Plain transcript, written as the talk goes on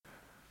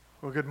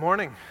Well, good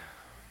morning.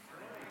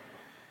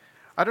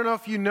 I don't know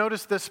if you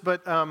noticed this,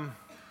 but I'm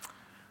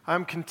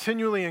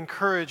continually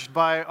encouraged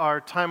by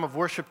our time of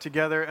worship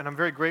together, and I'm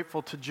very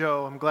grateful to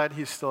Joe. I'm glad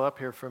he's still up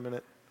here for a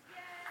minute.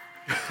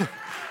 Come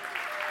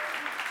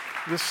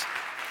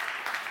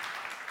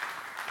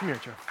here,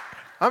 Joe.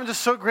 I'm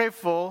just so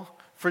grateful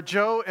for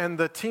Joe and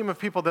the team of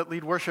people that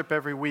lead worship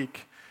every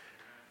week.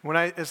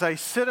 As I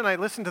sit and I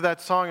listen to that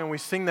song and we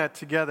sing that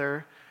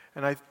together,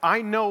 and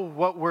I know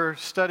what we're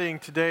studying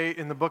today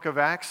in the book of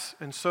Acts,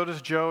 and so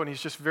does Joe, and he's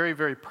just very,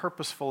 very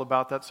purposeful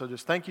about that. So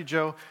just thank you,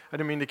 Joe. I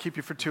didn't mean to keep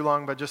you for too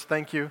long, but just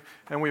thank you,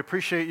 and we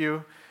appreciate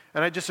you.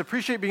 And I just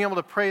appreciate being able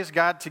to praise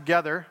God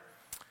together,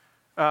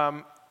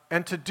 and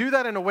to do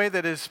that in a way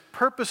that is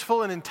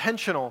purposeful and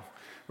intentional.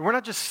 We're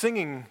not just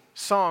singing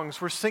songs.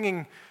 We're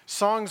singing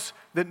songs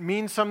that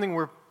mean something.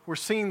 We're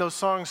singing those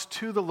songs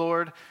to the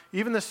Lord.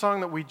 Even the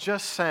song that we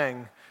just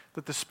sang,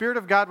 that the Spirit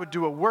of God would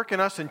do a work in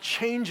us and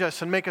change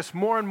us and make us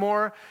more and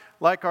more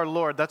like our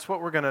Lord. That's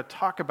what we're going to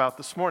talk about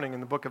this morning in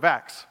the book of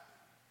Acts.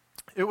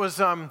 It was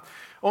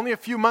only a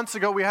few months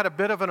ago we had a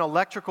bit of an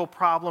electrical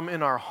problem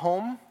in our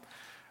home.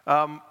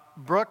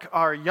 Brooke,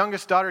 our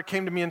youngest daughter,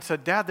 came to me and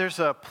said, "Dad, there's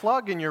a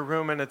plug in your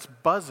room and it's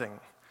buzzing."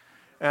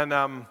 And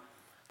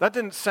that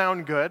didn't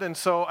sound good. And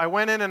so I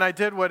went in and I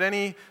did what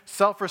any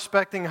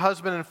self-respecting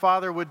husband and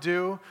father would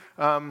do.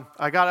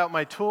 I got out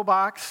my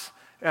toolbox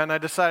and I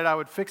decided I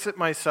would fix it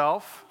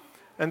myself.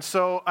 And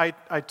so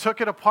I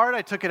took it apart,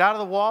 I took it out of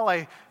the wall,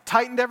 I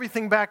tightened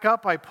everything back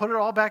up, I put it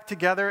all back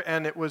together,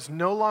 and it was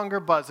no longer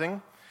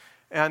buzzing.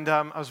 And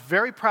I was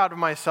very proud of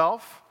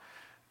myself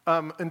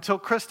until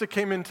Krista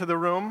came into the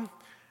room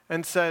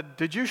and said,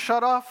 "Did you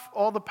shut off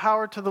all the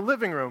power to the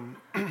living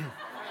room?"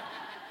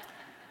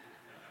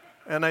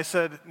 And I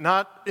said,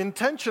 "Not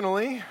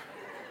intentionally."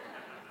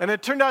 And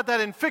it turned out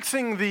that in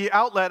fixing the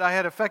outlet, I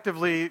had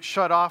effectively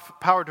shut off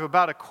power to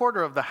about a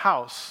quarter of the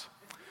house.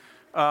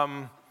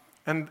 And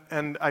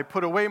I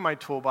put away my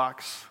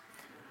toolbox.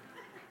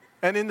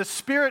 And in the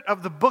spirit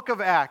of the book of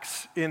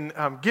Acts, in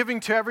giving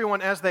to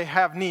everyone as they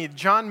have need,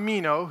 John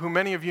Mino, who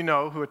many of you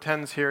know, who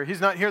attends here, he's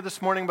not here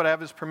this morning, but I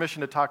have his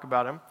permission to talk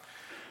about him.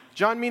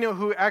 John Mino,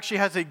 who actually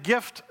has a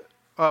gift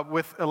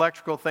with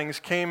electrical things,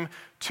 came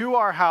to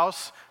our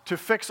house to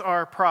fix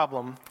our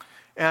problem.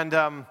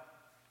 And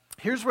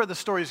here's where the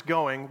story's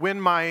going.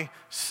 When my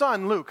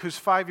son, Luke, who's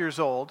 5 years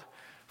old,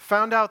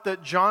 found out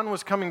that John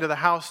was coming to the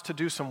house to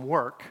do some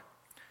work,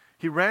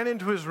 he ran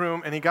into his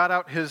room and he got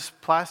out his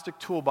plastic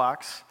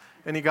toolbox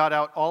and he got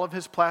out all of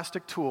his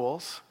plastic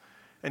tools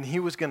and he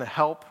was going to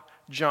help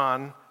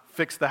John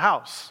fix the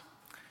house.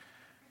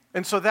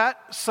 And so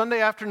that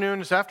Sunday afternoon, it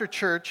was after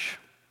church,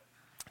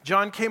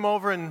 John came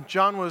over and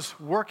John was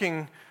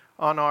working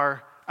on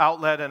our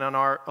outlet and on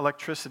our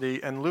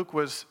electricity, and Luke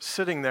was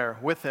sitting there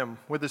with him,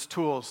 with his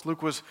tools.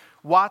 Luke was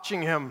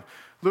watching him.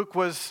 Luke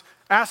was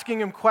asking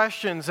him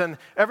questions, and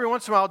every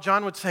once in a while,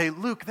 John would say,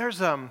 "Luke, there's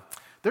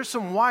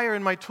some wire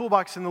in my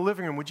toolbox in the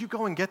living room. Would you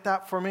go and get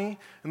that for me?"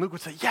 And Luke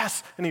would say,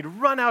 "Yes," and he'd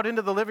run out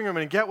into the living room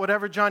and get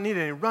whatever John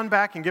needed, and he'd run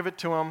back and give it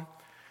to him.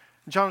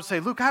 And John would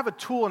say, "Luke, I have a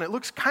tool, and it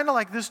looks kind of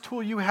like this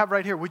tool you have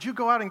right here. Would you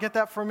go out and get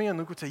that for me?" And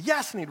Luke would say,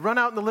 "Yes," and he'd run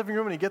out in the living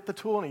room, and he'd get the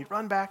tool, and he'd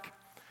run back.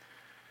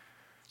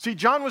 See,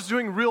 John was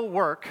doing real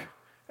work,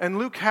 and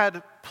Luke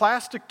had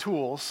plastic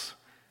tools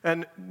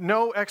and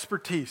no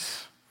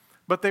expertise,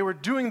 but they were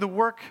doing the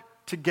work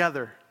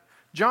together.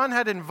 John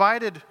had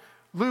invited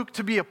Luke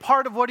to be a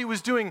part of what he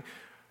was doing.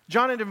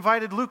 John had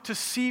invited Luke to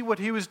see what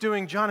he was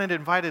doing. John had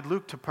invited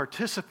Luke to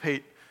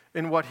participate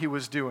in what he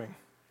was doing.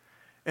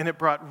 And it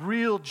brought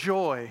real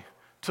joy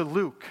to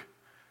Luke,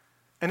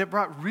 and it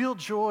brought real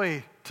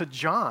joy to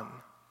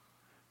John.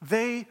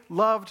 They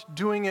loved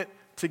doing it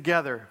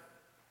together.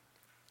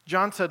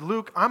 John said,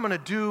 "Luke, I'm going to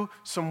do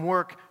some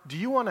work. Do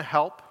you want to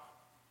help?"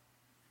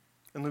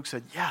 And Luke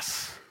said,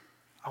 "Yes,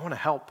 I want to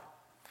help."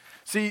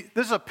 See,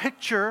 this is a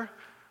picture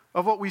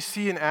of what we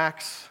see in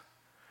Acts.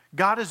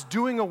 God is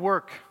doing a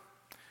work.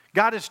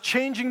 God is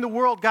changing the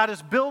world. God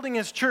is building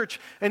his church,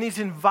 and he's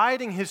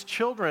inviting his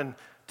children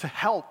to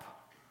help.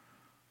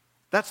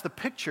 That's the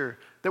picture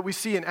that we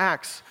see in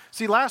Acts.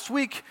 See, last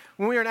week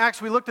when we were in Acts,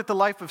 we looked at the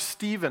life of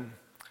Stephen.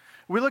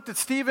 We looked at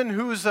Stephen,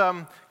 who's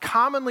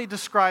commonly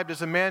described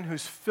as a man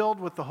who's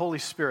filled with the Holy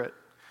Spirit.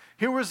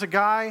 Here was a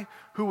guy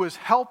who was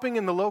helping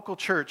in the local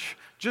church,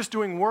 just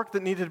doing work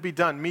that needed to be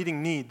done,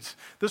 meeting needs.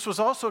 This was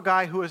also a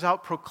guy who was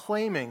out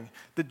proclaiming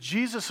that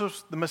Jesus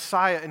was the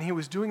Messiah, and he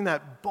was doing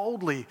that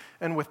boldly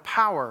and with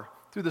power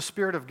through the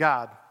Spirit of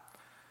God.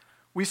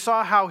 We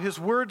saw how his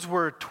words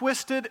were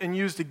twisted and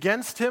used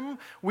against him.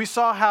 We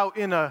saw how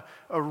in a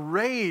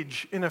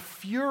rage, in a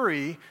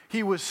fury,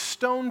 he was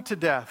stoned to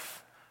death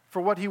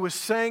for what he was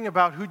saying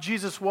about who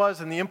Jesus was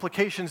and the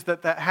implications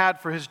that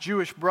had for his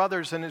Jewish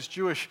brothers and his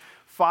Jewish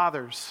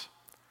fathers.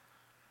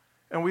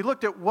 And we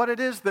looked at what it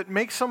is that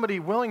makes somebody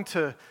willing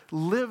to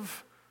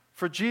live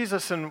for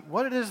Jesus and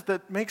what it is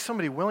that makes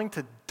somebody willing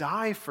to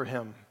die for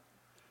him.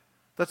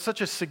 That's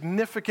such a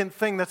significant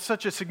thing. That's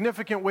such a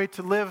significant way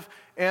to live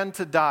and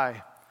to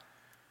die.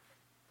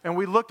 And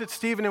we looked at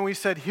Stephen and we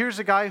said, here's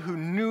a guy who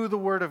knew the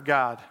Word of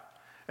God.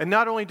 And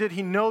not only did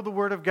he know the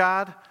Word of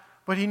God,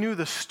 but he knew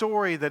the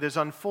story that is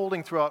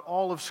unfolding throughout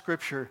all of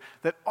Scripture,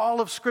 that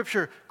all of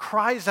Scripture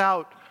cries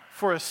out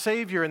for a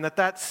Savior, and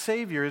that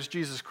Savior is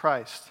Jesus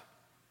Christ.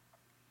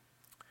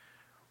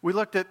 We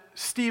looked at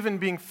Stephen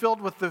being filled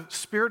with the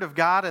Spirit of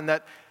God, and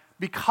that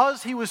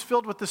because he was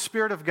filled with the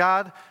Spirit of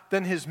God,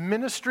 then his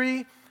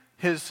ministry,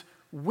 his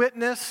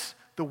witness,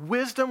 the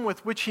wisdom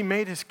with which he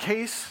made his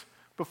case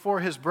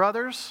before his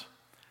brothers,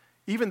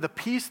 even the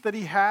peace that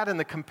he had and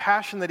the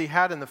compassion that he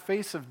had in the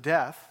face of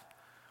death,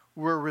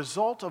 were a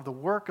result of the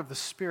work of the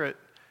Spirit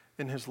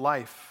in his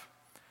life.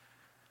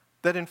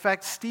 That in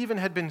fact, Stephen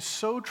had been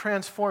so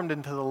transformed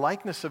into the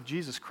likeness of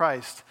Jesus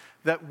Christ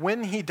that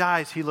when he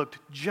dies, he looked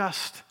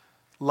just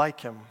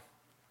like him.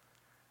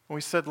 And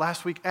we said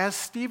last week, as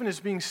Stephen is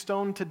being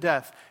stoned to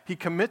death, he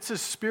commits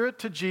his spirit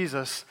to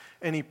Jesus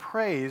and he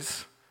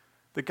prays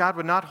that God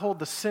would not hold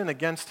the sin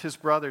against his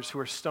brothers who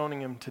are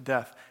stoning him to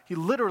death. He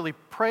literally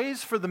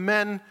prays for the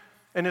men,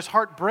 and his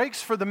heart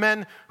breaks for the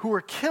men who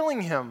are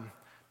killing him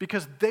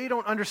because they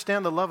don't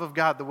understand the love of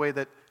God the way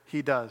that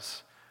he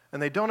does.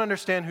 And they don't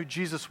understand who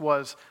Jesus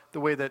was the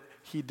way that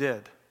he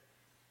did.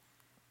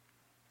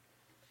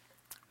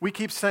 We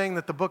keep saying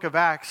that the book of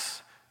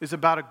Acts is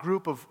about a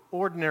group of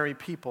ordinary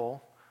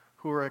people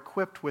who are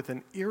equipped with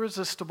an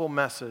irresistible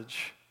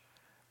message,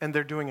 and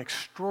they're doing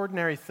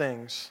extraordinary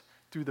things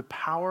through the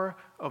power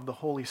of the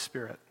Holy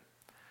Spirit.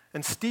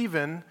 And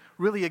Stephen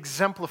really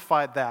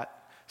exemplified that.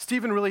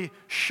 Stephen really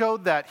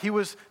showed that. He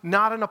was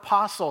not an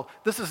apostle.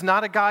 This is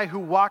not a guy who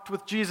walked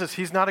with Jesus.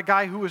 He's not a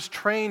guy who was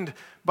trained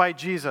by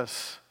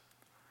Jesus.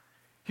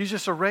 He's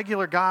just a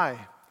regular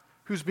guy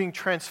who's being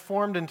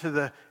transformed into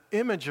the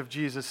image of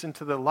Jesus,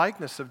 into the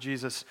likeness of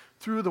Jesus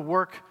through the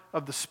work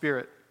of the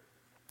Spirit.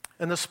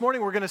 And this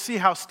morning we're going to see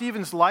how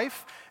Stephen's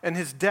life and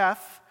his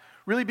death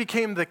really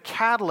became the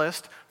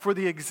catalyst for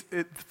the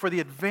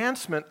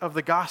advancement of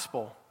the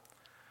gospel.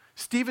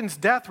 Stephen's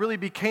death really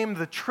became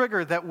the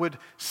trigger that would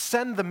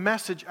send the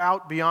message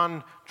out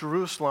beyond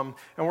Jerusalem.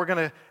 And we're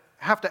going to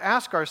have to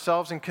ask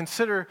ourselves and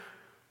consider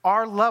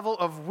our level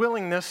of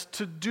willingness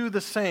to do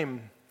the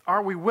same.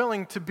 Are we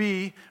willing to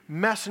be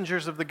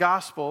messengers of the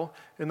gospel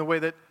in the way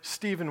that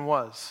Stephen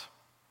was?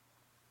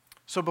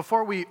 So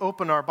before we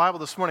open our Bible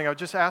this morning, I would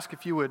just ask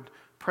if you would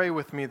pray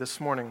with me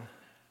this morning.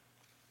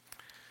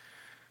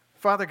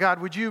 Father God,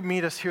 would you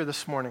meet us here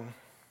this morning?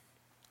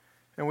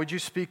 And would you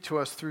speak to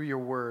us through your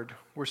word?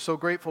 We're so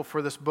grateful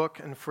for this book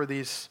and for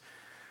these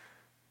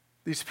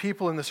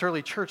people in this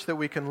early church that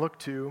we can look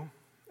to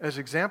as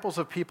examples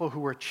of people who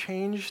were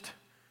changed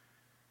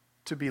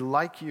to be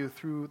like you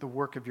through the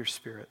work of your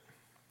Spirit.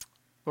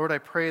 Lord, I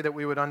pray that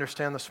we would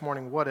understand this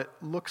morning what it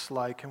looks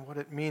like and what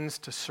it means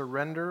to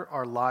surrender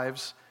our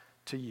lives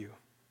to you.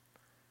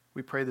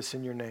 We pray this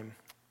in your name.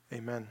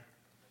 Amen.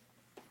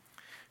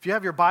 If you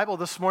have your Bible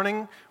this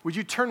morning, would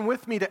you turn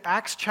with me to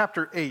Acts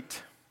chapter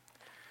 8?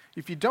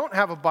 If you don't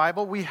have a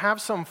Bible, we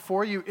have some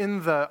for you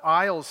in the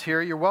aisles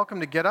here. You're welcome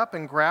to get up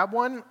and grab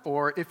one,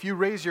 or if you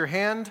raise your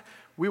hand,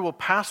 we will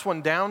pass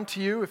one down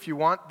to you if you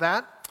want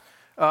that.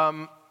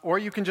 Or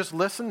you can just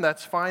listen,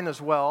 that's fine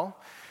as well.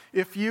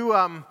 If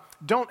you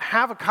don't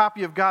have a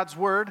copy of God's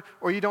Word,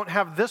 or you don't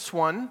have this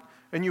one,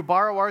 and you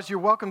borrow ours, you're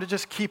welcome to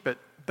just keep it.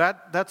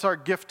 That's our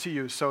gift to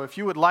you. So if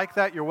you would like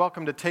that, you're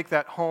welcome to take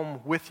that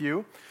home with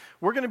you.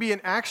 We're going to be in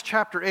Acts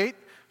chapter 8,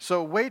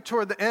 so way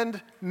toward the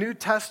end, New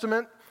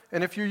Testament.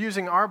 And if you're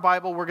using our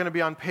Bible, we're going to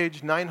be on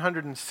page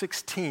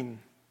 916.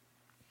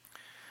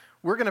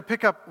 We're going to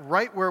pick up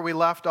right where we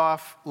left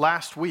off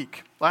last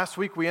week. Last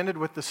week we ended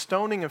with the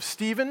stoning of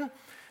Stephen,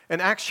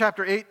 and Acts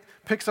chapter 8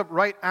 picks up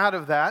right out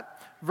of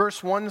that.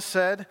 Verse 1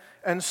 said,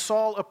 "And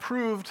Saul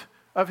approved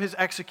of his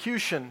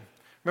execution."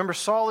 Remember,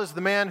 Saul is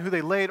the man who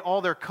they laid all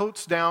their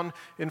coats down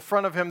in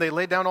front of him. They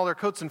laid down all their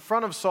coats in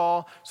front of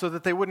Saul so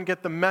that they wouldn't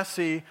get them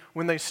messy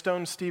when they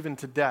stoned Stephen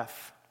to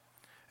death.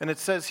 And it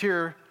says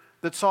here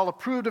that Saul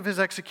approved of his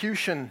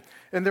execution.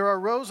 And there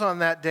arose on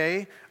that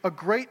day a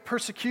great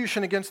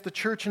persecution against the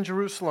church in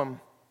Jerusalem.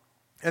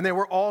 And they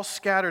were all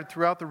scattered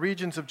throughout the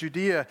regions of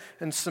Judea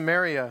and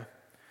Samaria,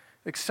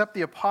 except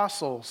the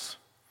apostles.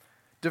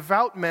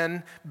 Devout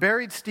men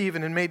buried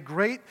Stephen and made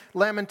great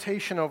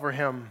lamentation over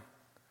him.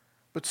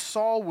 But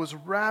Saul was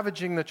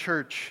ravaging the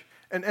church,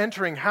 and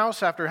entering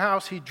house after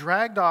house, he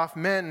dragged off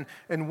men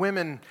and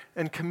women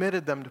and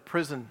committed them to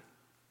prison.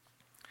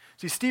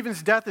 See,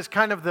 Stephen's death is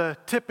kind of the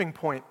tipping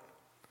point.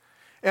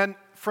 And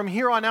from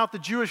here on out, the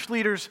Jewish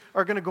leaders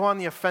are going to go on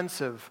the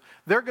offensive.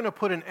 They're going to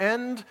put an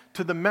end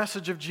to the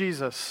message of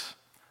Jesus.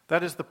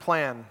 That is the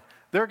plan.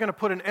 They're going to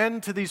put an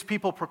end to these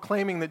people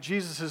proclaiming that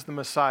Jesus is the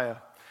Messiah.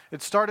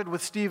 It started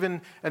with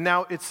Stephen, and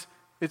now it's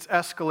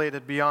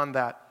escalated beyond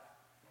that.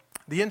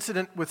 The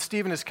incident with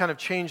Stephen has kind of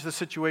changed the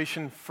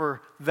situation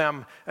for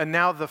them, and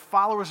now the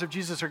followers of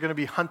Jesus are going to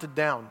be hunted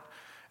down,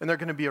 and they're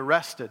going to be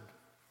arrested.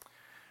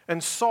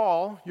 And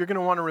Saul, you're going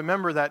to want to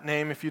remember that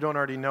name if you don't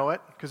already know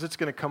it, because it's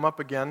going to come up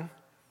again.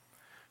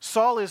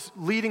 Saul is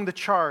leading the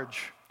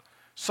charge.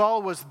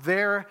 Saul was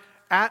there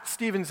at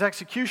Stephen's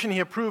execution. He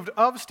approved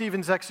of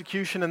Stephen's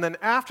execution, and then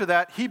after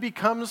that, he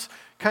becomes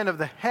kind of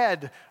the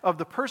head of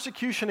the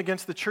persecution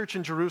against the church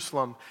in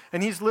Jerusalem.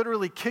 And he's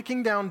literally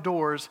kicking down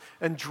doors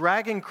and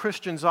dragging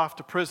Christians off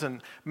to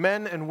prison,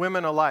 men and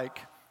women alike.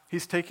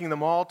 He's taking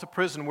them all to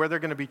prison where they're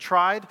going to be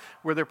tried,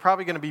 where they're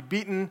probably going to be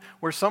beaten,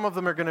 where some of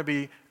them are going to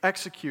be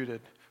executed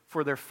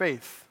for their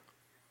faith.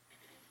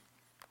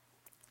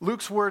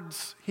 Luke's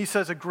words, he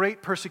says, a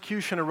great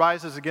persecution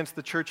arises against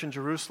the church in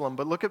Jerusalem.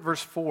 But look at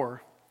verse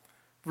 4.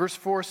 Verse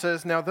 4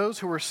 says, now those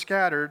who were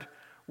scattered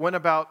went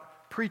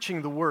about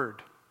preaching the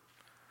word.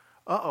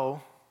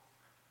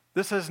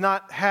 This has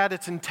not had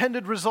its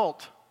intended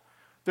result.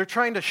 They're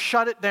trying to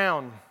shut it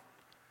down.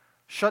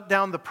 Shut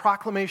down the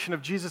proclamation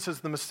of Jesus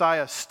as the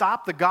Messiah.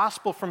 Stop the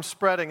gospel from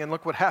spreading, and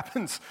look what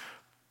happens.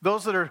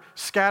 Those that are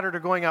scattered are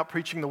going out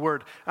preaching the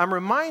word. I'm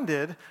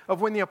reminded of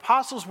when the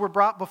apostles were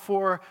brought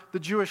before the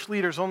Jewish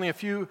leaders. Only a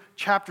few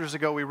chapters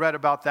ago we read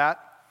about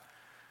that.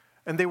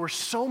 And they were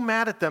so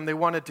mad at them, they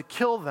wanted to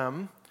kill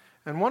them.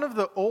 And one of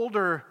the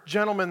older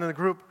gentlemen in the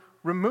group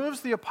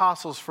removes the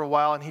apostles for a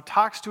while, and he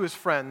talks to his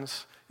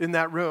friends in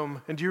that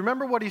room. And do you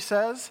remember what he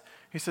says?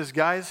 He says,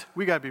 guys,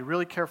 we got to be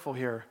really careful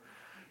here.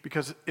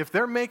 Because if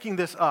they're making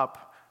this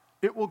up,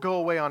 it will go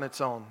away on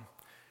its own.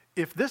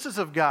 If this is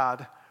of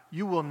God,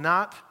 you will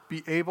not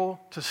be able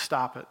to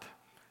stop it.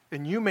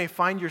 And you may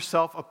find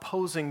yourself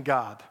opposing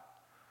God.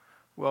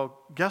 Well,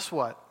 guess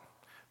what?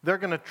 They're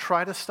going to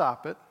try to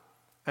stop it,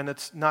 and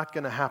it's not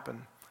going to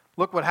happen.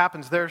 Look what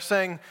happens. They're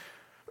saying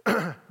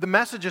the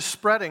message is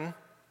spreading.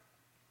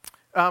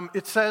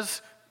 It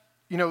says,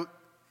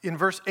 in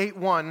verse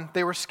 8:1,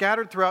 they were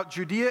scattered throughout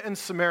Judea and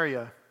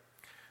Samaria.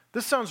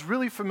 This sounds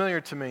really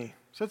familiar to me.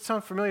 Does that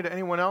sound familiar to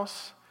anyone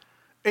else?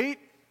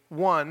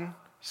 8:1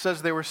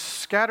 says they were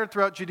scattered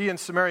throughout Judea and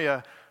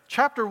Samaria.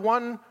 Chapter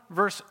 1,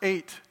 verse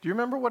 8. Do you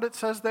remember what it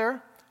says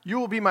there? You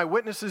will be my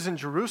witnesses in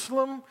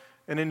Jerusalem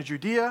and in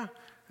Judea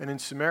and in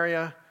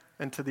Samaria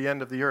and to the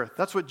end of the earth.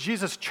 That's what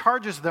Jesus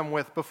charges them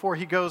with before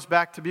he goes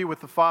back to be with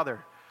the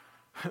Father.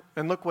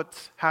 And look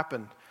what's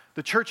happened.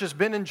 The church has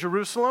been in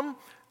Jerusalem.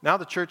 Now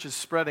the church is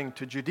spreading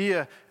to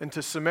Judea and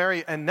to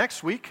Samaria. And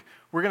next week,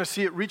 we're going to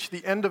see it reach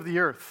the end of the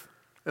earth.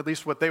 At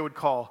least what they would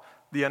call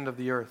the end of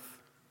the earth.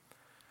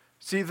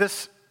 See,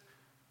 this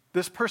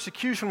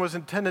persecution was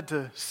intended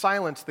to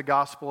silence the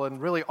gospel, and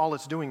really all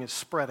it's doing is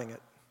spreading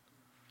it.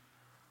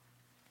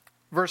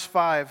 Verse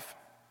 5,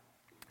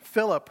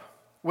 Philip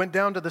went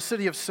down to the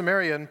city of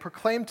Samaria and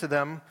proclaimed to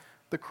them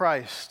the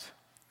Christ.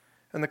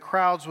 And the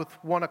crowds with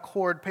one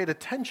accord paid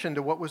attention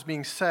to what was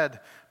being said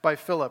by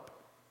Philip.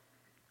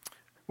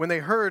 When they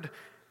heard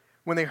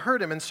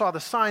him and saw the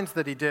signs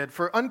that he did,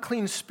 for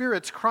unclean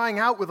spirits crying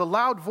out with a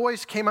loud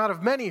voice came out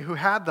of many who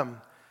had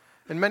them,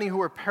 and many who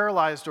were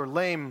paralyzed or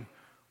lame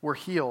were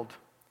healed.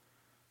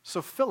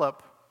 So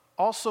Philip,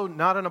 also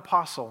not an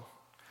apostle,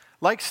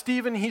 like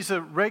Stephen, he's a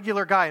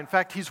regular guy. In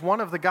fact, he's one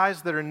of the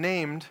guys that are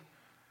named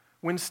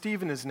when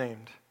Stephen is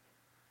named.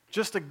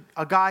 Just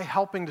a guy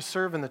helping to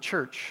serve in the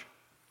church.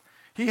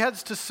 He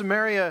heads to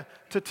Samaria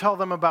to tell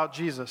them about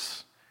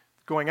Jesus,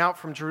 going out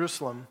from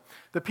Jerusalem.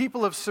 The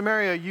people of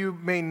Samaria, you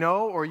may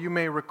know or you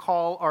may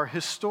recall, are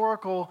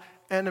historical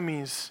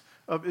enemies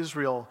of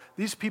Israel.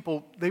 These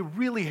people, they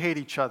really hate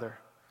each other.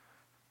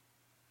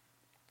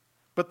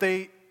 But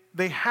they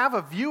have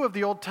a view of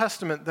the Old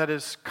Testament that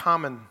is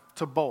common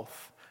to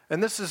both.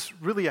 And this is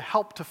really a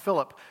help to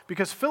Philip,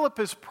 because Philip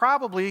is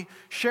probably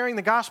sharing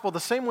the gospel the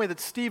same way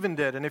that Stephen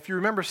did. And if you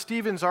remember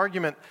Stephen's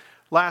argument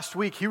last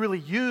week, he really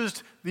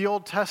used the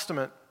Old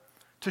Testament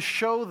to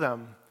show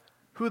them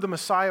who the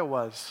Messiah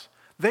was.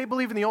 They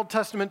believe in the Old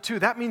Testament too.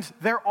 That means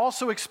they're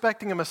also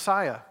expecting a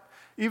Messiah,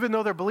 even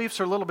though their beliefs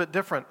are a little bit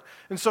different.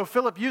 And so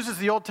Philip uses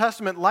the Old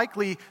Testament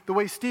likely the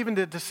way Stephen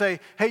did to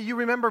say, hey, you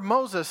remember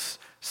Moses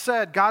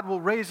said God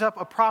will raise up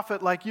a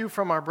prophet like you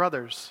from our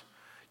brothers.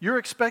 You're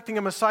expecting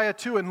a Messiah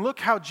too, and look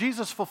how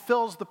Jesus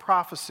fulfills the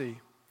prophecy.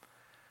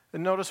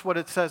 And notice what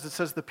it says. It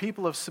says the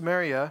people of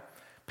Samaria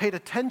paid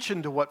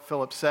attention to what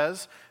Philip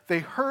says. They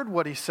heard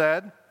what he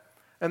said,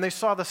 and they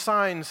saw the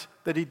signs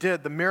that he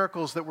did, the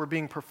miracles that were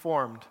being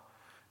performed,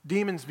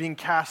 demons being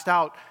cast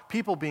out,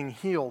 people being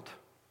healed.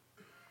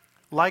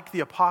 Like the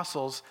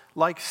apostles,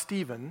 like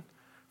Stephen,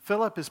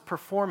 Philip is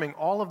performing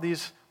all of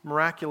these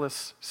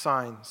miraculous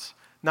signs,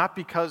 not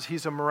because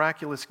he's a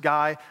miraculous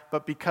guy,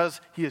 but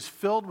because he is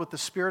filled with the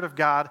Spirit of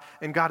God,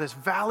 and God is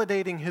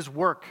validating his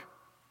work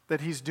that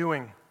he's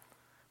doing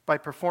by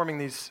performing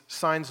these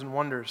signs and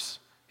wonders.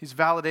 He's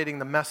validating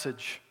the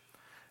message.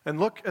 And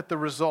look at the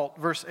result,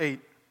 verse 8.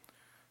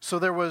 So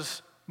there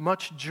was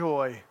much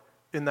joy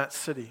in that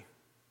city.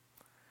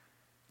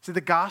 See,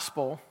 the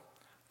gospel,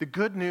 the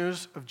good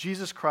news of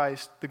Jesus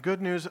Christ, the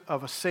good news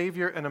of a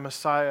Savior and a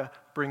Messiah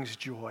brings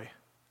joy.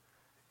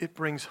 It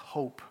brings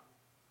hope.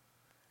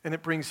 And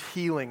it brings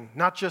healing,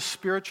 not just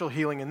spiritual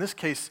healing. In this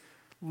case,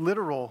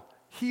 literal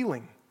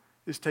healing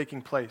is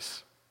taking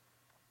place.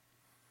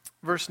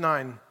 Verse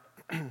 9,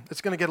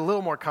 it's going to get a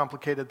little more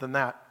complicated than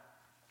that.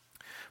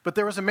 But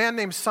there was a man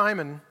named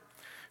Simon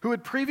who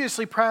had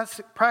previously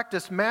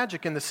practiced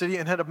magic in the city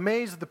and had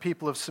amazed the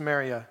people of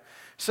Samaria,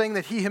 saying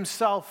that he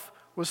himself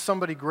was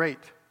somebody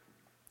great.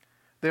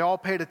 They all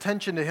paid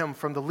attention to him,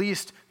 from the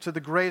least to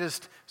the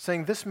greatest,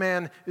 saying, "This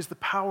man is the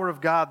power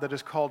of God that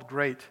is called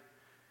great."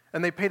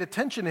 And they paid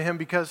attention to him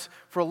because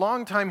for a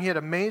long time he had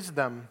amazed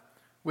them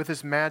with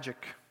his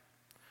magic.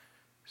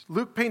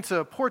 Luke paints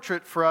a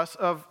portrait for us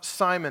of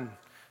Simon.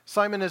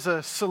 Simon is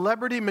a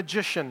celebrity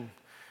magician,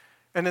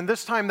 and in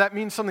this time that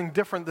means something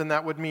different than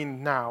that would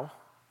mean now.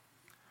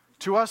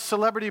 To us,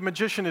 celebrity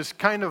magician is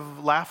kind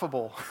of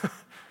laughable.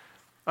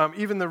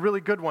 Even the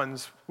really good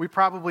ones, we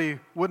probably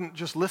wouldn't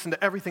just listen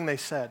to everything they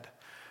said.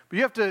 But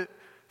you have to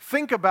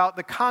think about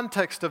the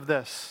context of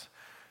this.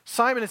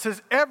 Simon, it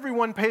says,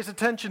 everyone pays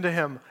attention to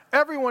him.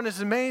 Everyone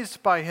is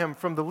amazed by him,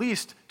 from the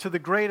least to the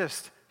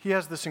greatest. He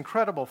has this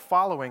incredible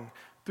following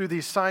through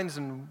these signs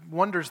and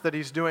wonders that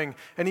he's doing.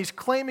 And he's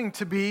claiming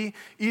to be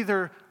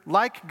either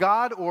like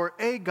God or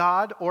a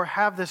God or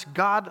have this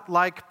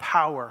God-like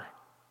power.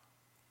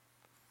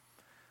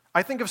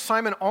 I think of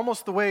Simon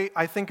almost the way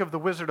I think of the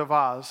Wizard of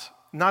Oz,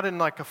 not in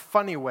like a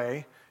funny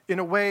way, in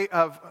a way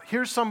of,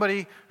 here's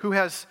somebody who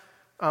has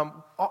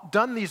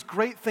done these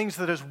great things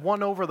that has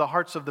won over the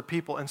hearts of the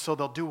people, and so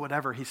they'll do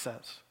whatever he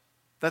says.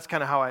 That's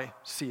kind of how I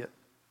see it.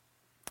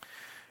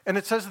 And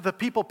it says that the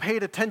people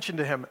paid attention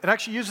to him. It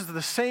actually uses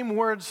the same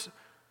words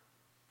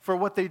for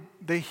what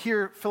they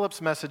hear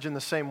Philip's message in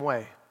the same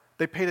way.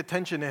 They paid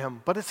attention to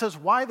him. But it says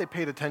why they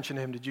paid attention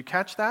to him. Did you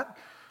catch that?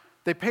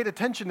 They paid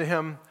attention to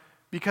him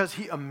because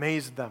he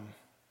amazed them.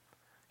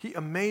 He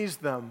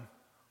amazed them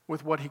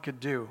with what he could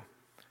do.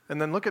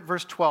 And then look at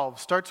verse 12.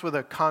 Starts with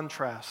a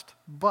contrast.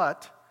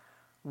 But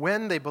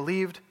when they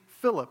believed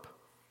Philip,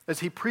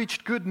 as he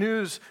preached good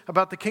news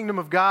about the kingdom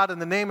of God in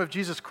the name of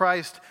Jesus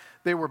Christ,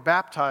 they were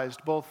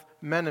baptized, both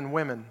men and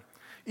women.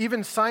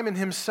 Even Simon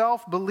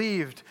himself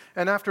believed,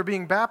 and after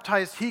being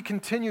baptized, he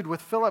continued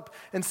with Philip,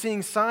 and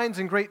seeing signs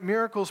and great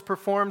miracles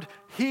performed,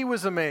 he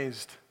was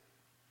amazed.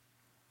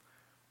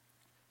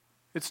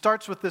 It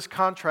starts with this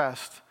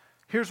contrast.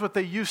 Here's what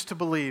they used to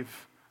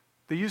believe.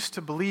 They used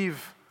to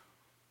believe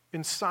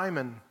in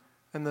Simon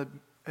and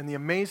the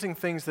amazing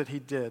things that he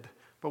did.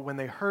 But when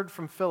they heard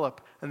from Philip,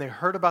 and they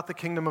heard about the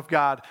kingdom of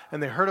God,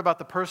 and they heard about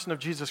the person of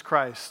Jesus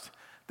Christ,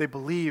 they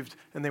believed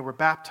and they were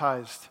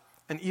baptized.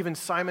 And even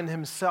Simon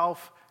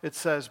himself, it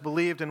says,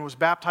 believed and was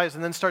baptized,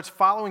 and then starts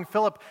following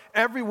Philip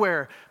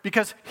everywhere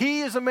because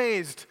he is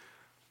amazed.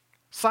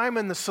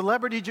 Simon, the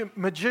celebrity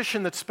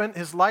magician that spent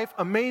his life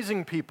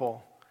amazing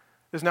people,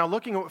 is now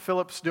looking at what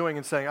Philip's doing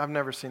and saying, I've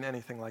never seen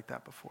anything like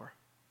that before.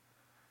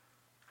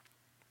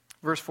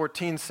 Verse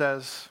 14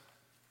 says,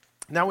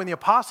 now when the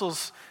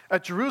apostles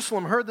at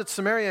Jerusalem heard that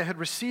Samaria had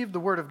received the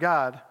word of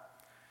God,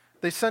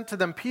 they sent to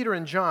them Peter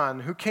and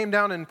John, who came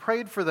down and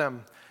prayed for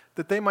them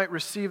that they might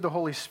receive the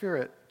Holy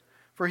Spirit.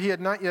 For he had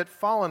not yet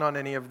fallen on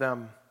any of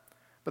them,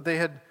 but they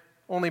had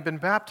only been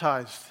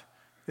baptized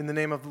in the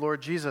name of the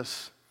Lord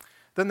Jesus.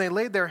 Then they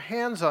laid their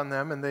hands on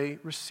them and they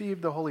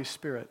received the Holy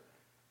Spirit.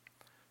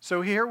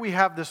 So here we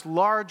have this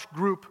large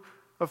group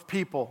of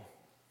people,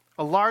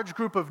 a large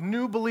group of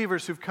new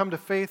believers who've come to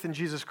faith in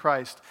Jesus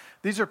Christ.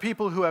 These are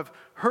people who have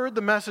heard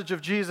the message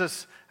of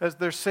Jesus as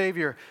their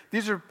Savior.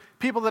 These are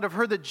people that have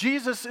heard that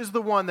Jesus is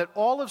the one that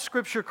all of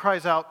Scripture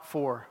cries out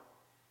for.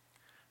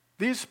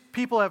 These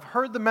people have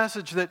heard the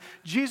message that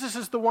Jesus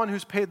is the one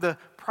who's paid the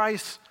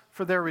price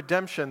for their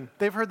redemption.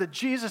 They've heard that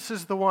Jesus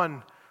is the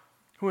one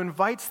who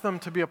invites them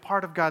to be a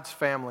part of God's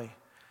family.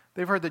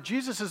 They've heard that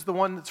Jesus is the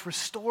one that's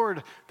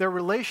restored their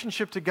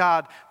relationship to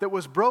God that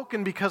was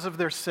broken because of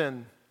their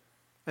sin,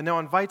 and now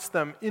invites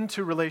them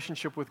into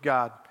relationship with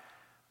God.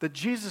 That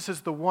Jesus is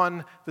the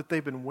one that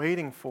they've been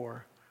waiting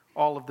for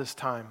all of this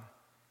time.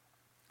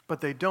 But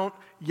they don't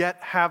yet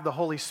have the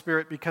Holy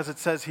Spirit because it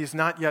says he's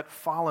not yet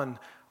fallen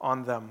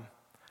on them.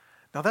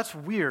 Now that's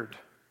weird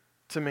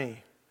to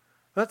me.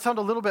 Does that sound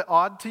a little bit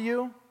odd to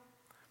you?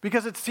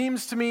 Because it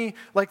seems to me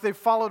like they've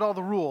followed all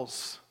the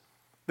rules.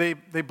 They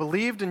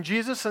believed in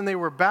Jesus and they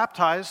were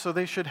baptized, so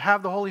they should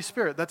have the Holy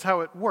Spirit. That's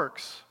how it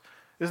works.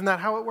 Isn't that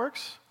how it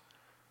works?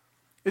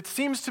 It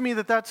seems to me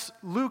that that's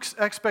Luke's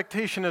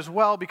expectation as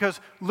well,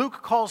 because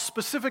Luke calls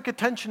specific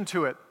attention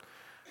to it.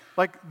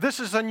 Like, this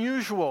is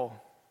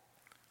unusual.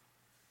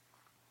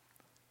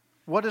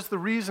 What is the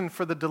reason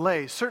for the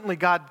delay? Certainly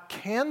God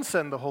can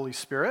send the Holy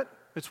Spirit.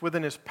 It's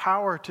within his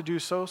power to do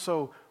so.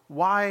 So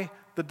why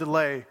the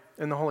delay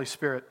in the Holy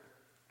Spirit?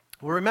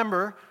 Well,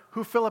 remember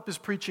who Philip is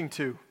preaching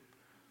to.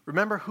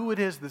 Remember who it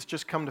is that's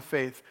just come to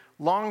faith.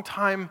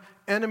 Longtime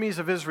enemies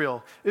of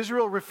Israel.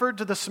 Israel referred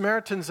to the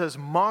Samaritans as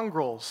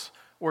mongrels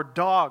or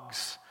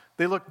dogs.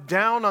 They looked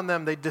down on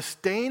them. They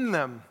disdained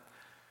them.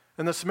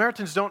 And the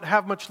Samaritans don't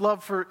have much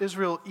love for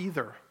Israel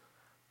either.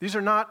 These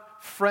are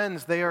not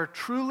friends. They are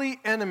truly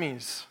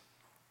enemies.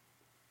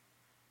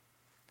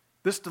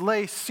 This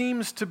delay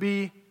seems to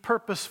be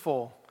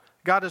purposeful.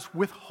 God is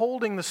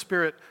withholding the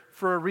Spirit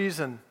for a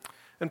reason.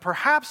 And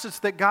perhaps it's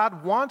that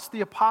God wants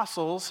the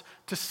apostles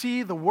to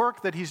see the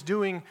work that he's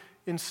doing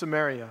in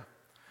Samaria.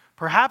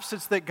 Perhaps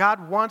it's that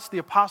God wants the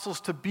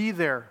apostles to be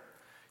there.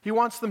 He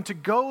wants them to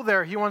go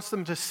there. He wants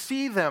them to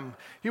see them.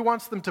 He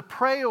wants them to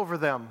pray over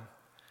them.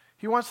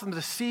 He wants them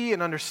to see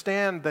and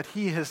understand that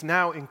he has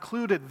now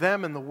included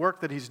them in the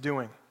work that he's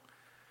doing.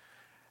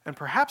 And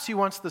perhaps he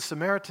wants the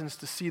Samaritans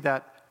to see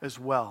that as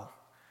well.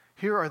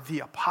 Here are the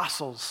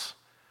apostles,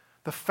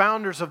 the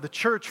founders of the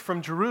church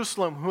from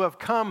Jerusalem who have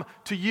come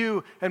to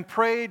you and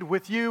prayed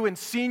with you and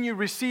seen you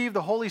receive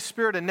the Holy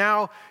Spirit. And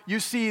now you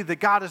see that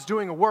God is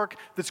doing a work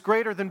that's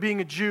greater than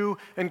being a Jew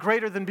and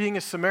greater than being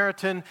a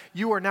Samaritan.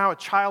 You are now a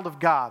child of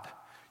God.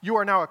 You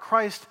are now a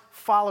Christ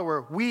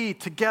follower. We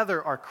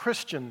together are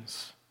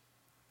Christians.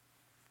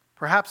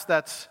 Perhaps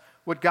that's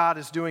what God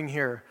is doing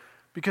here,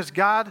 because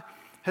God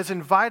has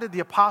invited the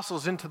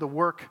apostles into the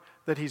work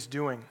that he's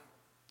doing.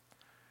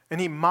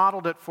 And he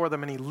modeled it for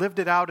them, and he lived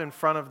it out in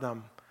front of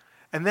them.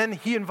 And then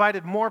he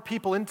invited more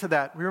people into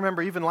that. We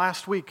remember even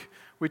last week,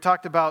 we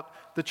talked about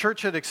the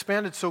church had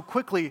expanded so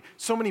quickly,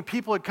 so many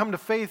people had come to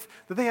faith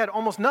that they had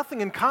almost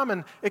nothing in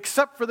common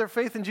except for their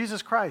faith in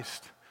Jesus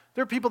Christ.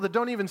 There are people that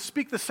don't even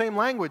speak the same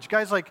language.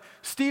 Guys like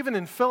Stephen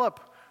and Philip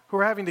who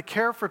are having to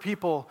care for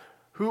people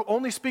who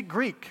only speak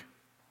Greek.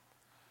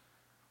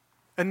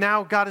 And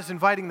now God is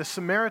inviting the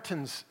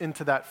Samaritans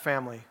into that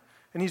family.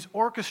 And he's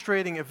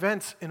orchestrating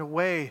events in a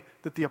way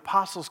that the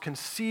apostles can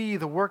see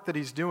the work that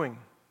he's doing.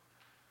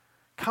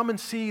 Come and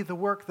see the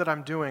work that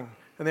I'm doing.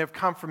 And they have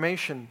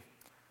confirmation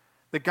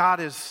that God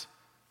is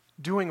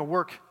doing a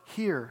work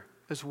here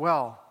as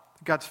well.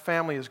 God's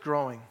family is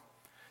growing.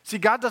 See,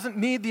 God doesn't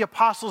need the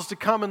apostles to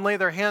come and lay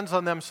their hands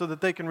on them so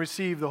that they can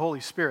receive the Holy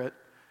Spirit.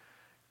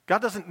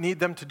 God doesn't need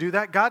them to do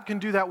that. God can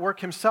do that work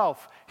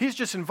himself. He's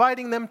just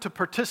inviting them to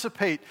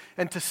participate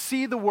and to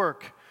see the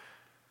work.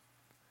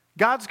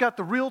 God's got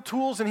the real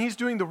tools and he's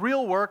doing the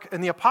real work,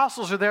 and the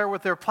apostles are there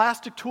with their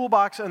plastic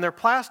toolbox and their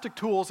plastic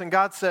tools, and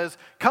God says,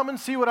 come and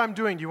see what I'm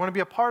doing. Do you want to be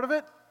a part of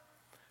it?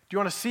 Do you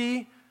want to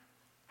see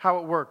how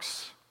it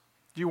works?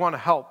 Do you want to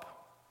help?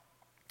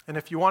 And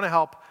if you want to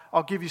help,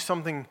 I'll give you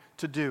something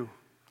to do,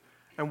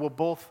 and we'll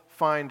both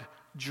find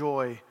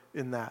joy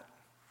in that.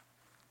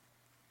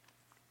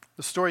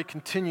 The story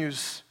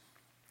continues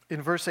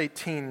in verse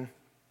 18.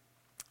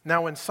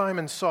 Now when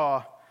Simon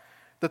saw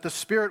that the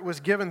Spirit was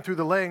given through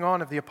the laying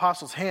on of the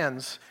apostles'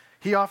 hands,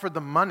 he offered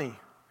them money,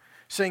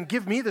 saying,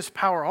 give me this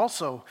power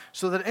also,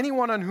 so that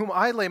anyone on whom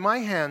I lay my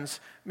hands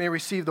may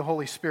receive the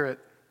Holy Spirit.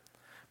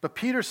 But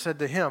Peter said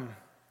to him,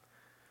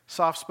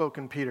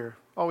 soft-spoken Peter,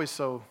 always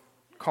so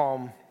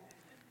calm.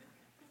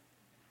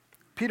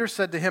 Peter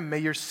said to him, may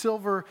your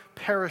silver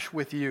perish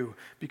with you,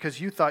 because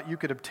you thought you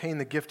could obtain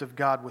the gift of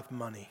God with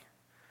money.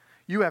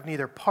 You have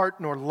neither part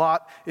nor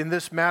lot in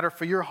this matter,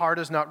 for your heart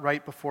is not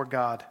right before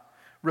God.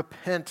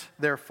 Repent,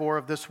 therefore,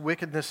 of this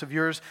wickedness of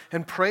yours,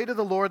 and pray to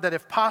the Lord that,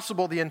 if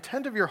possible, the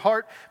intent of your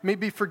heart may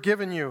be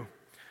forgiven you.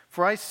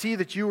 For I see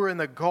that you are in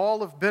the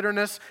gall of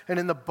bitterness and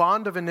in the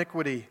bond of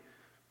iniquity.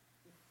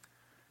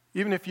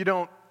 Even if you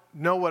don't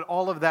know what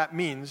all of that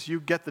means,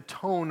 you get the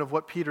tone of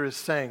what Peter is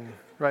saying,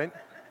 right?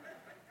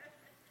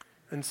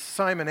 And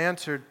Simon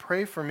answered,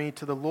 pray for me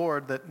to the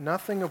Lord that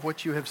nothing of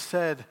what you have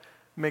said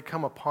may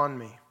come upon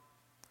me.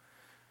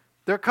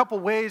 There are a couple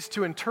ways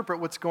to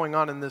interpret what's going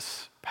on in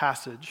this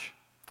passage.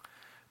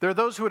 There are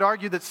those who would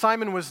argue that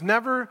Simon was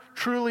never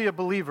truly a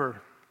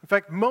believer. In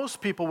fact, most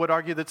people would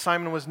argue that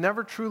Simon was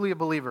never truly a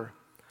believer.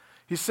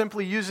 He's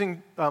simply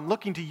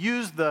looking to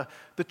use the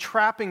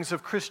trappings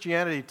of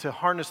Christianity to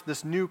harness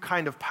this new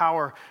kind of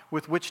power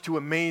with which to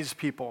amaze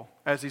people,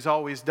 as he's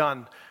always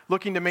done,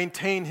 looking to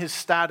maintain his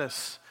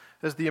status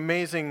as the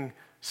amazing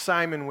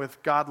Simon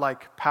with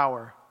godlike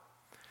power.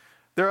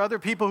 There are other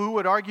people who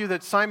would argue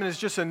that Simon is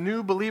just a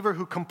new believer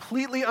who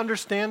completely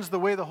understands the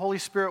way the Holy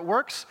Spirit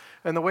works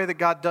and the way that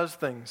God does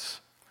things.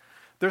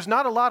 There's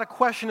not a lot of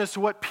question as to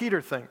what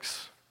Peter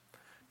thinks.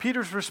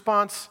 Peter's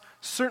response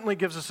certainly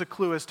gives us a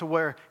clue as to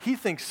where he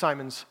thinks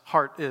Simon's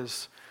heart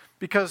is.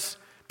 Because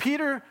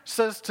Peter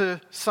says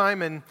to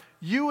Simon,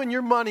 you and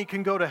your money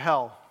can go to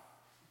hell.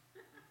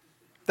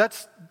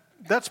 That's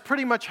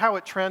pretty much how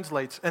it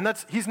translates. And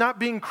he's not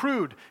being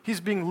crude, he's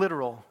being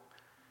literal.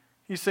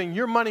 He's saying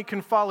your money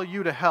can follow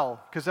you to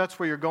hell, because that's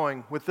where you're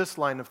going with this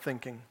line of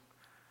thinking.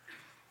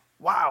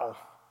 Wow,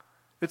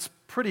 it's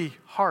pretty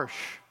harsh.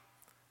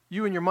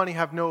 You and your money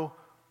have no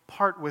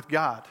part with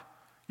God.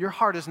 Your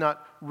heart is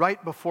not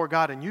right before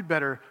God, and you'd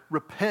better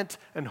repent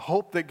and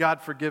hope that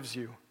God forgives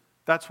you.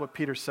 That's what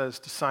Peter says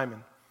to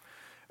Simon.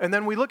 And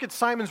then we look at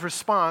Simon's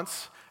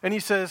response, and he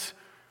says,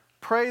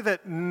 pray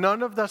that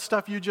none of the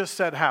stuff you just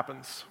said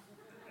happens.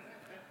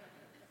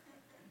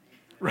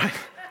 Right?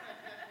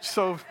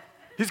 So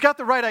he's got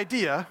the right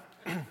idea,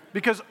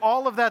 because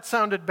all of that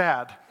sounded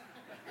bad,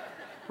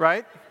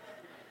 right?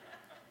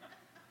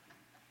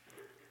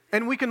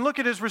 And we can look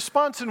at his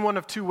response in one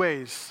of two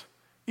ways.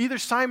 Either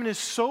Simon is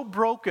so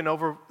broken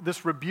over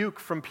this rebuke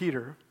from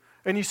Peter,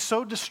 and he's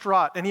so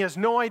distraught, and he has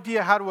no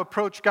idea how to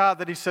approach God,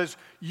 that he says,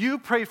 you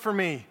pray for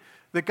me,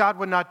 that God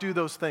would not do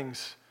those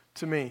things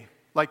to me,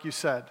 like you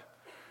said.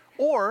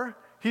 Or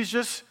he's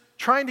just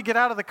trying to get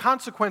out of the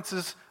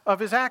consequences of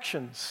his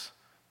actions.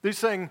 He's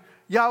saying,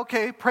 yeah,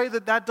 okay, pray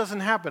that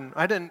doesn't happen.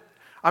 I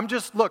I'm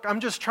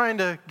just trying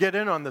to get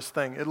in on this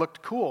thing. It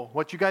looked cool,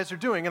 what you guys are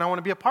doing, and I want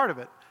to be a part of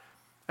it.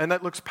 And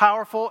that looks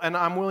powerful, and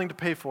I'm willing to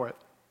pay for it.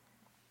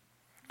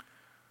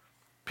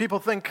 People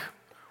think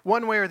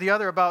one way or the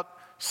other about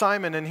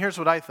Simon, and here's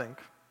what I think.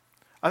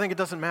 I think it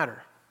doesn't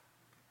matter.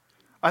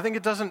 I think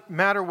it doesn't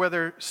matter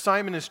whether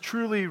Simon is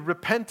truly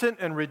repentant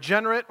and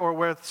regenerate or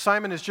whether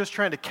Simon is just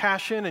trying to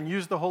cash in and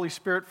use the Holy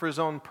Spirit for his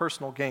own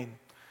personal gain.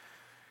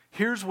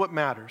 Here's what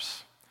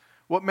matters.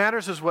 What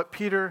matters is what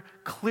Peter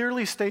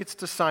clearly states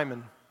to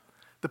Simon.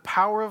 The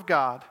power of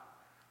God,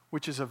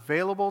 which is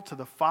available to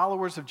the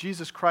followers of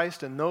Jesus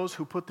Christ and those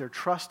who put their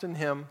trust in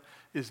him,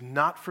 is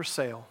not for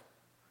sale.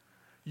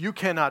 You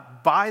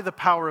cannot buy the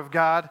power of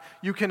God.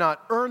 You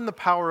cannot earn the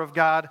power of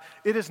God.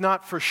 It is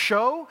not for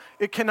show.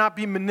 It cannot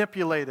be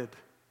manipulated.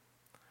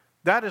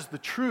 That is the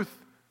truth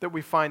that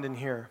we find in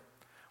here.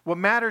 What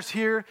matters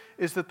here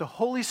is that the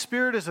Holy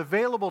Spirit is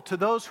available to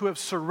those who have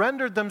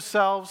surrendered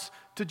themselves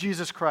to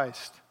Jesus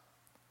Christ.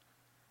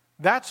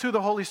 That's who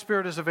the Holy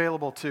Spirit is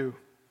available to.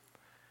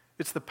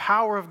 It's the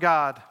power of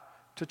God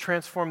to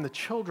transform the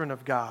children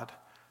of God,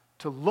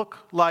 to look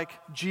like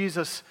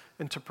Jesus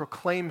and to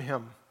proclaim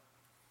him.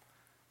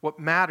 What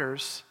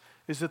matters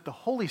is that the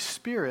Holy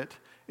Spirit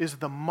is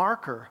the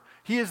marker.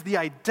 He is the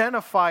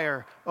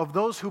identifier of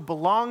those who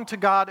belong to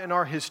God and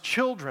are his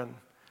children.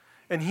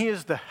 And he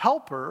is the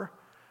helper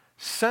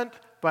sent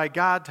by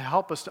God to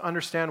help us to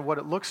understand what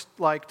it looks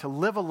like to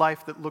live a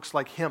life that looks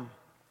like him.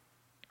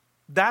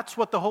 That's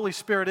what the Holy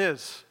Spirit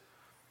is.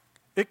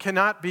 It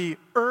cannot be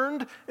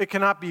earned. It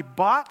cannot be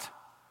bought.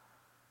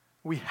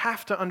 We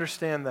have to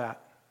understand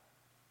that.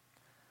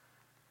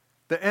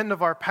 The end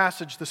of our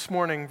passage this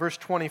morning, verse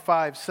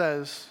 25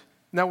 says,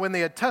 "Now when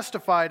they had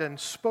testified and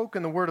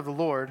spoken the word of the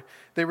Lord,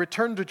 they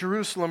returned to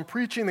Jerusalem,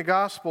 preaching the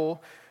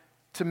gospel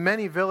to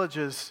many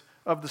villages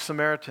of the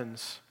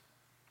Samaritans."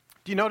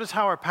 Do you notice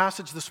how our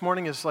passage this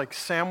morning is like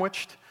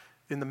sandwiched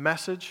in the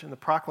message and the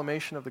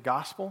proclamation of the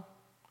gospel?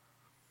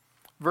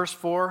 Verse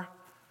 4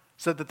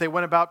 said that they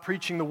went about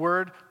preaching the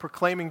word,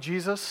 proclaiming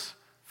Jesus.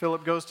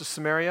 Philip goes to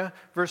Samaria.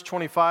 Verse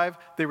 25,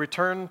 they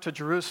return to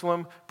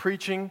Jerusalem,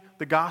 preaching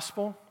the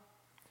gospel.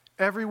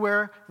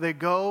 Everywhere they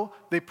go,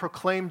 they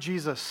proclaim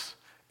Jesus.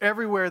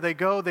 Everywhere they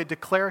go, they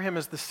declare him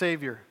as the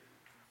Savior.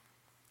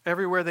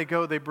 Everywhere they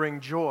go, they bring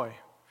joy.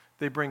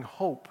 They bring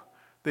hope.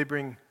 They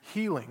bring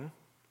healing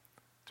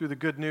through the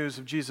good news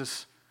of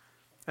Jesus.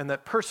 And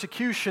that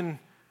persecution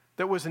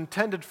that was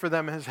intended for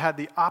them has had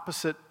the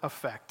opposite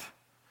effect.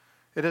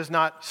 It has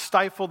not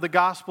stifled the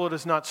gospel. It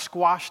has not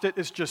squashed it.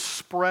 It's just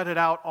spread it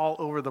out all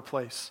over the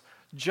place,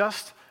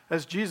 just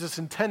as Jesus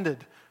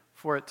intended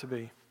for it to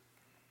be.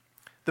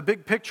 The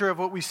big picture of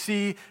what we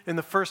see in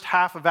the first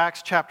half of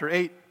Acts chapter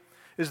 8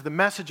 is the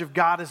message of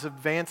God is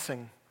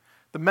advancing.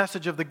 The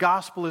message of the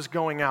gospel is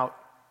going out.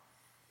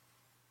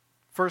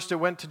 First it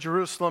went to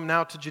Jerusalem,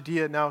 now to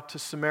Judea, now to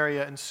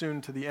Samaria, and soon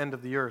to the end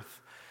of the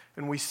earth.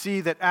 And we see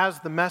that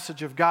as the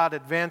message of God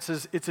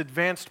advances, it's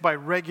advanced by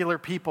regular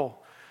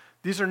people.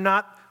 These are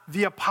not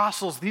the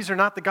apostles. These are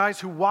not the guys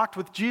who walked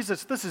with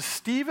Jesus. This is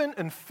Stephen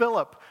and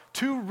Philip,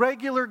 two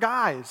regular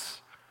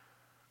guys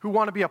who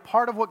want to be a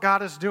part of what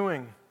God is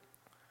doing.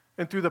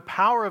 And through the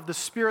power of the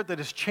Spirit that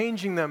is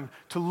changing them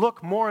to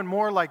look more and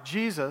more like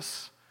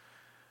Jesus,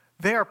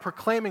 they are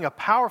proclaiming a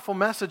powerful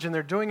message, and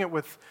they're doing it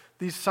with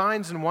these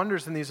signs and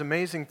wonders and these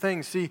amazing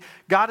things. See,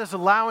 God is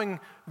allowing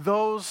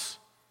those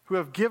who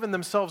have given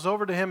themselves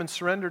over to him and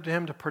surrendered to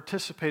him to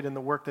participate in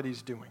the work that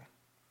he's doing.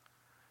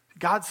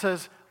 God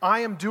says, I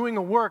am doing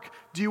a work.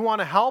 Do you want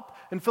to help?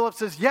 And Philip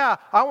says, yeah,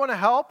 I want to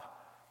help.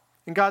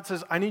 And God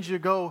says, I need you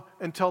to go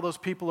and tell those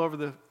people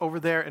over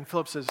there. And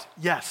Philip says,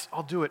 yes,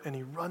 I'll do it. And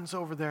he runs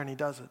over there and he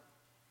does it.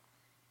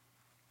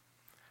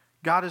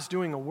 God is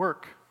doing a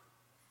work.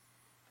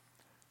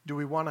 Do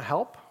we want to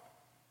help?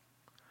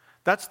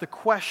 That's the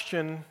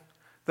question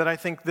that I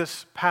think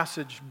this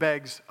passage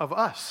begs of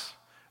us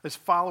as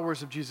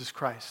followers of Jesus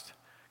Christ.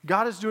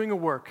 God is doing a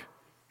work.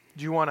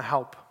 Do you want to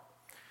help?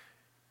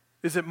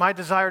 Is it my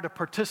desire to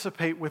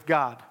participate with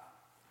God?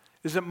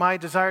 Is it my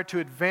desire to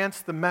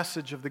advance the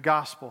message of the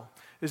gospel?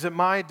 Is it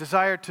my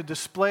desire to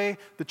display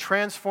the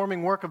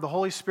transforming work of the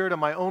Holy Spirit in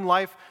my own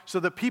life so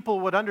that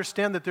people would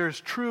understand that there is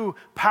true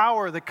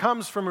power that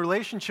comes from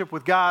relationship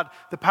with God,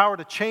 the power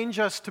to change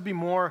us to be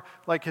more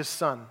like his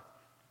Son?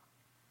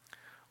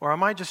 Or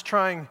am I just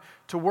trying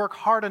to work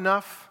hard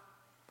enough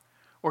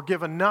or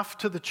give enough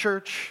to the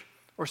church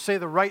or say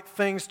the right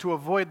things to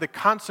avoid the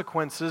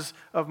consequences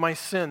of my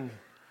sin?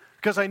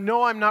 Because I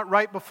know I'm not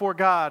right before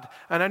God,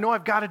 and I know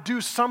I've got to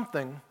do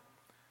something.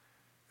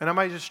 And am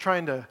I just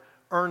trying to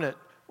earn it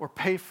or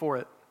pay for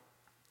it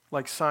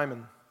like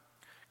Simon?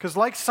 Because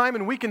like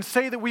Simon, we can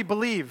say that we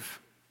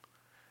believe.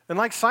 And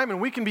like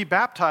Simon, we can be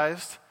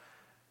baptized.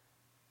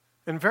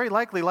 And very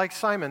likely, like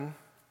Simon,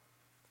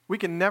 we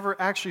can never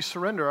actually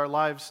surrender our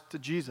lives to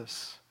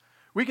Jesus.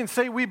 We can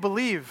say we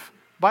believe.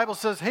 The Bible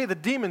says, hey, the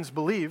demons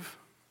believe.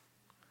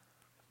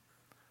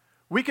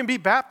 We can be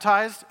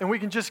baptized and we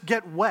can just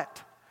get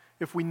wet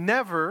if we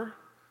never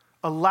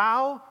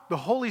allow the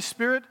Holy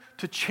Spirit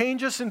to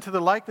change us into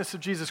the likeness of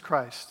Jesus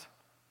Christ.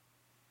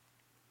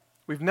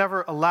 We've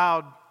never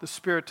allowed the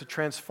Spirit to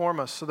transform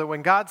us, so that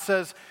when God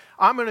says,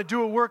 I'm going to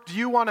do a work, do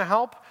you want to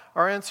help?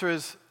 Our answer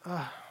is,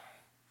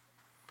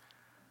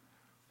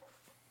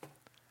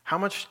 how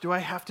much do I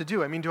have to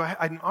do? I mean,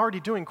 I'm already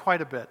doing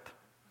quite a bit.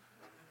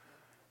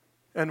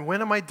 And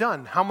when am I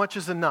done? How much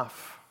is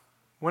enough?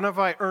 When have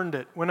I earned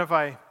it? When have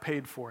I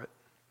paid for it?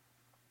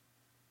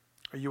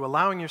 Are you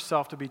allowing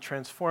yourself to be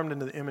transformed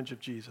into the image of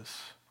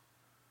Jesus?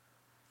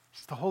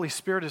 The Holy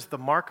Spirit is the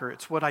marker.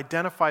 It's what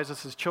identifies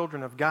us as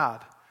children of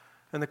God.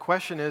 And the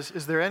question is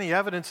there any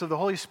evidence of the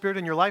Holy Spirit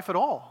in your life at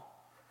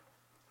all?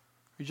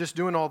 You're just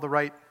doing all the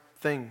right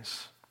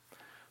things.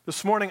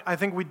 This morning, I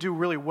think we do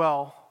really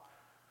well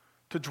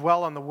to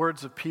dwell on the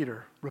words of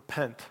Peter.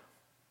 Repent.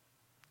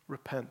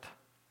 Repent.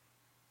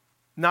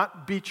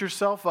 Not beat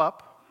yourself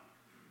up.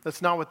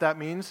 That's not what that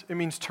means. It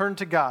means turn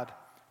to God.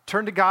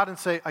 Turn to God and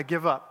say, I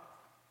give up.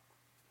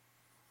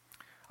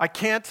 I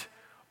can't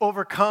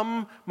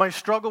overcome my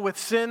struggle with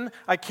sin.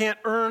 I can't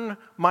earn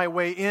my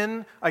way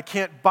in. I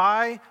can't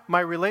buy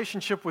my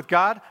relationship with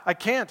God. I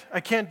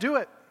can't do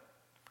it.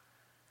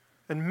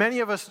 And many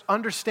of us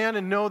understand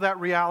and know that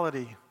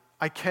reality.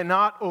 I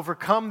cannot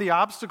overcome the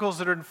obstacles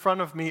that are in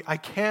front of me. I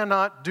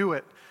cannot do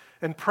it.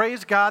 And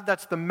praise God,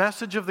 that's the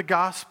message of the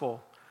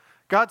gospel.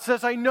 God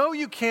says, I know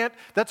you can't.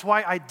 That's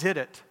why I did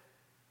it.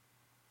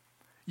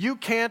 You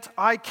can't,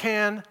 I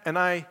can, and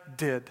I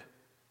did.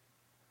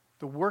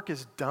 The work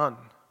is done.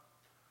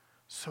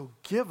 So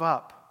give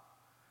up.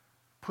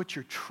 Put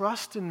your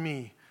trust in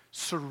me.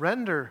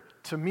 Surrender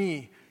to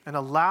me and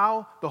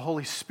allow the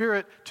Holy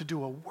Spirit to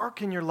do a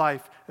work in your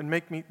life and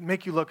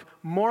make you look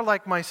more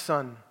like my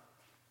Son.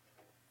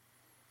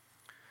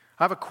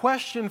 I have a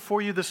question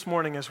for you this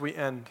morning as we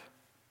end.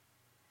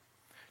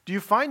 Do you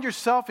find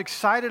yourself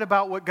excited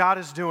about what God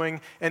is doing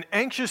and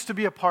anxious to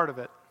be a part of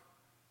it?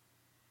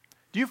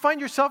 Do you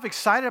find yourself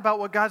excited about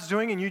what God's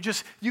doing and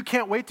you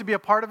can't wait to be a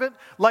part of it?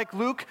 Like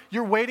Luke,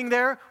 you're waiting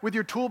there with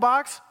your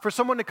toolbox for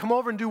someone to come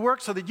over and do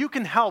work so that you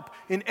can help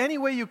in any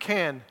way you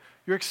can.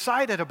 You're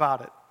excited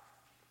about it.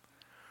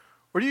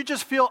 Or do you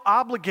just feel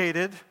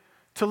obligated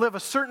to live a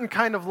certain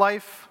kind of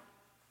life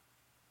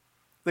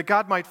that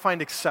God might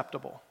find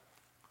acceptable?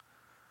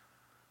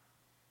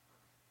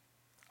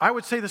 I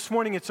would say this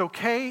morning it's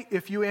okay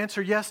if you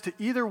answer yes to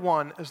either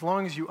one as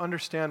long as you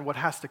understand what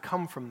has to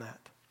come from that.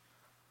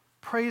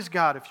 Praise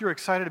God if you're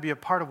excited to be a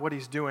part of what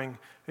He's doing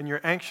and you're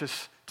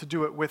anxious to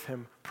do it with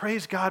Him.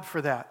 Praise God for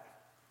that.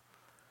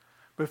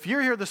 But if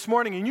you're here this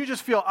morning and you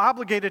just feel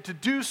obligated to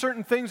do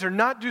certain things or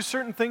not do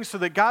certain things so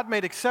that God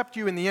might accept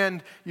you in the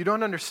end, you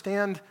don't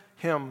understand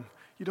Him.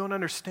 You don't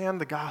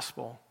understand the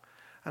gospel.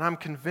 And I'm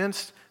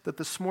convinced that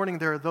this morning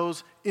there are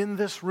those in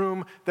this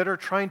room that are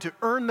trying to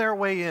earn their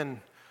way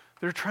in.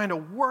 They're trying to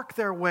work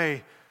their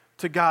way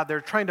to God. They're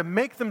trying to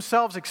make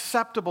themselves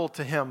acceptable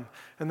to Him.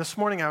 And this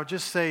morning I would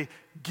just say,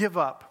 give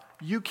up.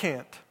 You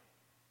can't.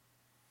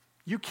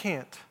 You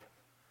can't.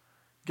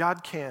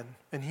 God can,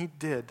 and He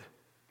did.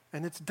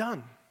 And it's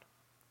done.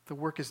 The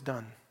work is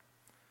done.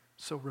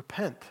 So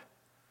repent.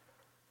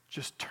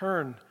 Just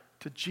turn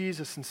to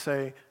Jesus and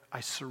say, I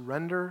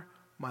surrender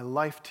my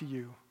life to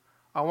you.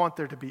 I want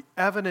there to be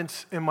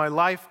evidence in my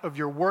life of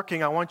your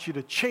working. I want you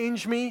to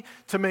change me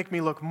to make me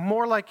look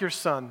more like your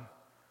Son.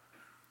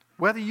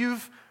 Whether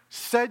you've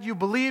said you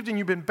believed and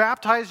you've been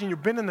baptized and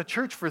you've been in the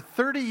church for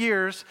 30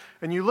 years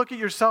and you look at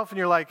yourself and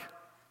you're like,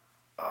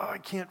 oh, I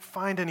can't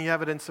find any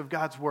evidence of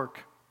God's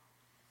work.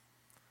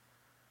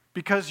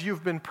 Because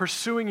you've been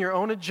pursuing your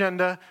own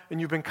agenda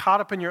and you've been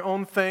caught up in your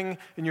own thing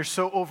and you're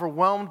so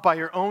overwhelmed by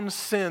your own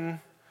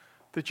sin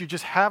that you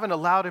just haven't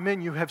allowed Him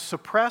in. You have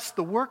suppressed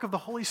the work of the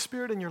Holy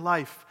Spirit in your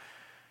life.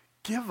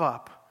 Give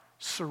up,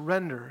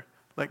 surrender,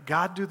 let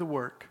God do the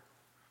work.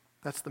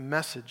 That's the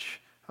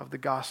message of the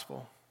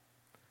gospel.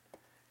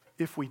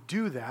 If we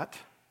do that,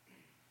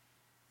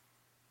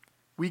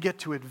 we get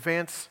to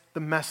advance the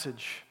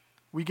message.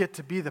 We get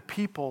to be the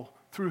people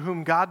through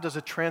whom God does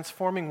a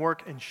transforming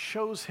work and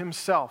shows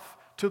Himself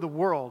to the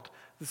world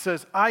that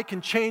says, I can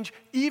change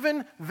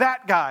even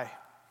that guy,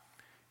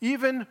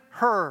 even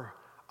her.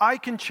 I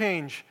can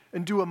change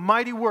and do a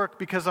mighty work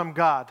because I'm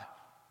God.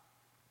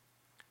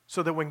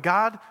 So that when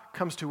God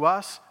comes to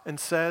us and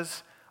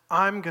says,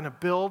 I'm going to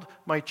build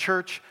my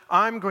church.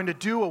 I'm going to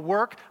do a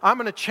work. I'm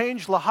going to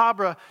change La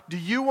Habra. Do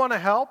you want to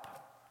help?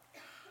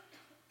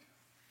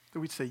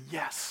 Then we'd say,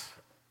 yes.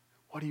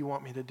 What do you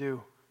want me to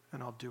do?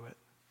 And I'll do it.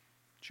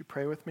 Would you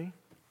pray with me?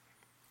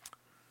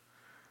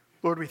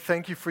 Lord, we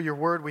thank you for your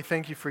word. We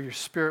thank you for your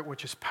Spirit,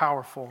 which is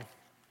powerful.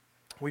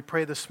 We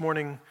pray this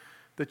morning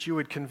that you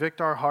would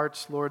convict our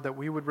hearts, Lord, that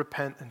we would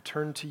repent and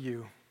turn to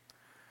you.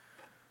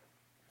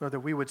 Lord,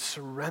 that we would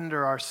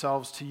surrender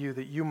ourselves to you,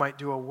 that you might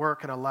do a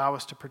work and allow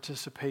us to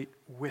participate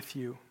with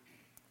you.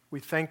 We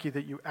thank you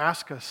that you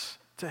ask us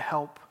to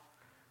help.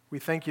 We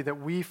thank you that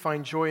we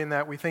find joy in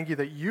that. We thank you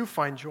that you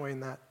find joy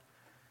in that.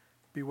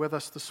 Be with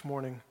us this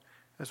morning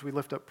as we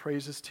lift up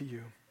praises to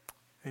you.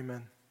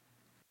 Amen.